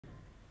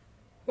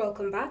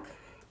Welcome back.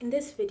 In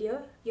this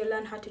video, you'll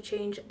learn how to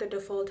change the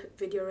default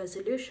video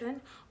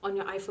resolution on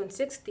your iPhone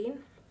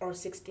 16 or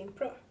 16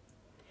 Pro.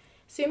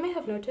 So you may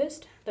have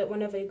noticed that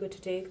whenever you go to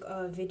take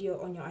a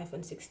video on your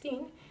iPhone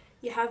 16,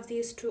 you have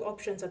these two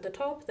options at the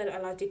top that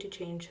allows you to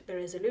change the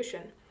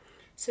resolution.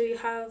 So you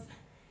have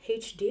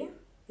HD.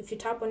 If you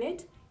tap on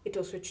it, it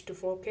will switch to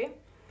 4K.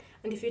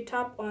 And if you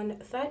tap on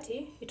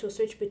 30, it will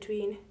switch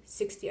between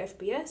 60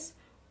 FPS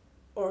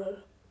or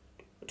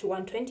to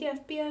 120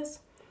 FPS,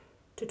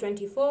 to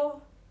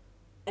 24,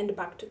 and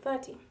back to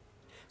 30.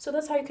 So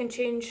that's how you can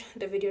change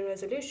the video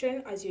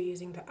resolution as you're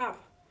using the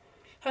app.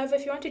 However,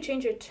 if you want to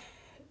change it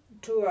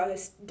to a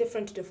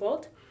different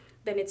default,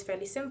 then it's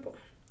fairly simple.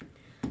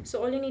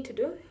 So all you need to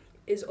do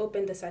is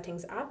open the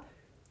Settings app.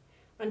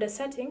 Under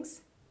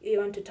Settings, you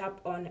want to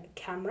tap on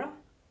Camera.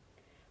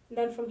 And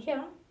then from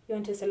here, you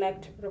want to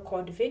select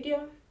Record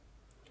Video.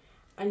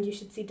 And you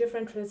should see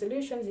different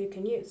resolutions you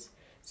can use.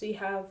 So you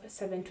have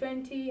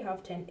 720, you have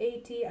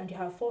 1080, and you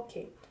have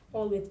 4K,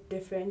 all with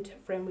different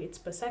frame rates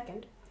per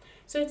second.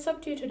 So it's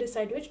up to you to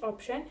decide which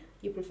option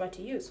you prefer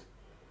to use.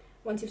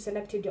 Once you've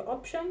selected your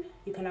option,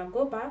 you can now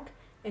go back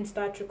and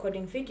start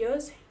recording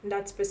videos in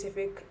that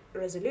specific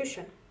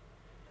resolution.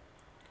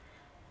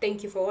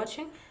 Thank you for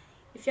watching.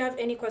 If you have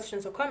any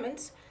questions or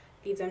comments,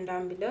 leave them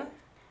down below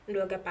and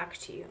we'll get back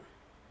to you.